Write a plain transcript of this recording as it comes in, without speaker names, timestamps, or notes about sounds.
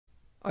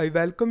I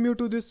welcome you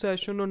to this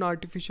session on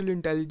artificial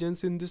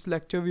intelligence. In this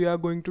lecture, we are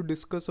going to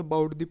discuss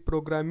about the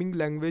programming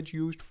language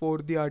used for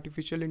the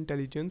artificial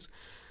intelligence.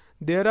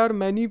 There are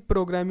many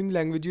programming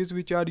languages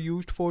which are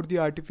used for the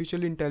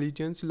artificial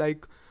intelligence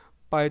like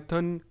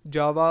Python,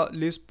 Java,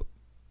 Lisp,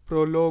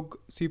 Prolog,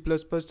 C++,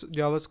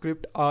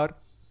 JavaScript, R,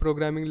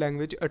 programming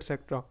language,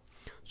 etc.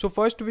 So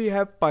first we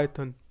have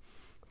Python.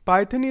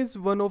 Python is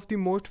one of the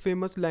most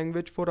famous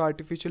language for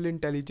artificial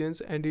intelligence,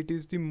 and it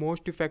is the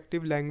most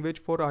effective language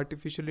for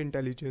artificial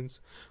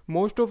intelligence.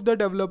 Most of the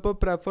developer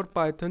prefer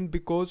Python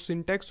because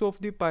syntax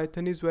of the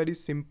Python is very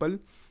simple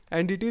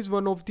and it is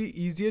one of the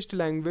easiest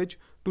language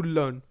to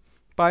learn.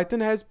 Python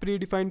has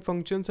predefined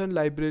functions and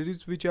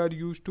libraries which are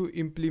used to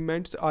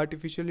implement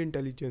artificial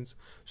intelligence.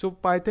 So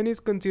Python is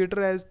considered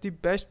as the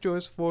best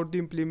choice for the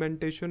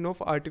implementation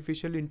of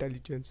artificial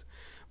intelligence.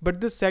 But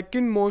the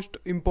second most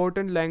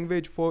important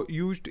language for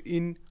used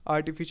in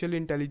artificial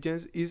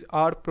intelligence is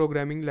R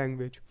programming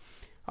language.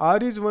 R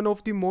is one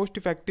of the most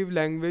effective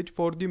language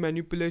for the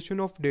manipulation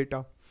of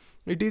data.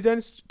 It is a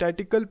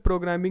statistical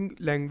programming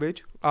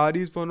language. R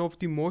is one of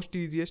the most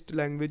easiest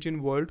language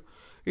in world.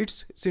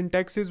 Its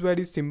syntax is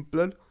very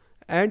simple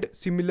and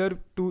similar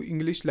to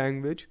English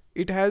language.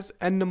 It has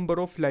a number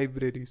of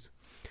libraries.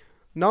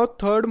 Now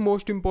third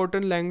most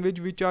important language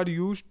which are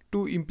used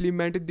to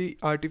implement the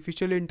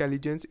artificial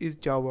intelligence is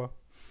Java.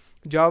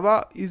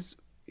 Java is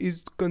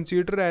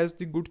considered as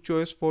the good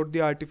choice for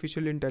the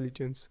artificial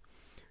intelligence.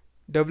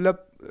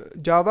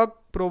 Java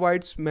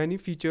provides many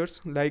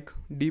features like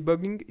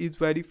debugging is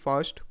very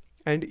fast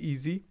and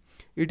easy.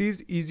 It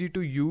is easy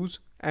to use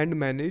and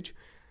manage.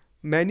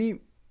 Many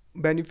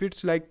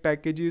benefits like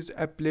packages,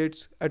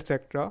 applets,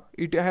 etc.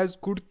 It has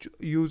good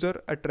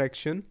user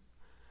attraction,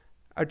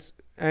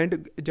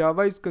 and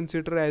Java is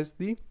considered as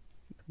the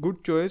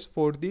good choice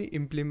for the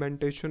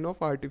implementation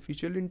of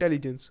artificial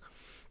intelligence.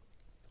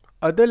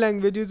 Other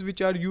languages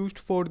which are used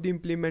for the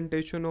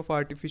implementation of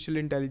artificial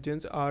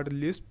intelligence are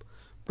Lisp,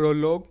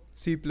 Prolog,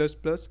 C++,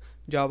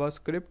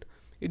 JavaScript.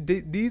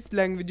 These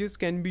languages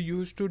can be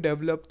used to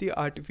develop the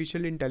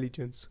artificial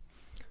intelligence.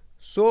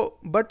 So,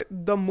 but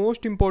the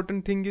most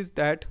important thing is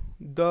that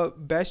the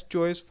best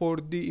choice for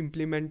the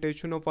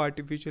implementation of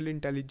artificial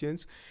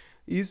intelligence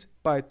is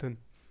Python.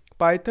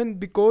 Python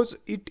because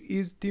it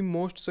is the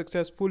most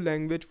successful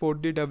language for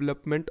the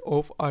development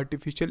of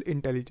artificial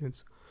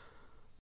intelligence.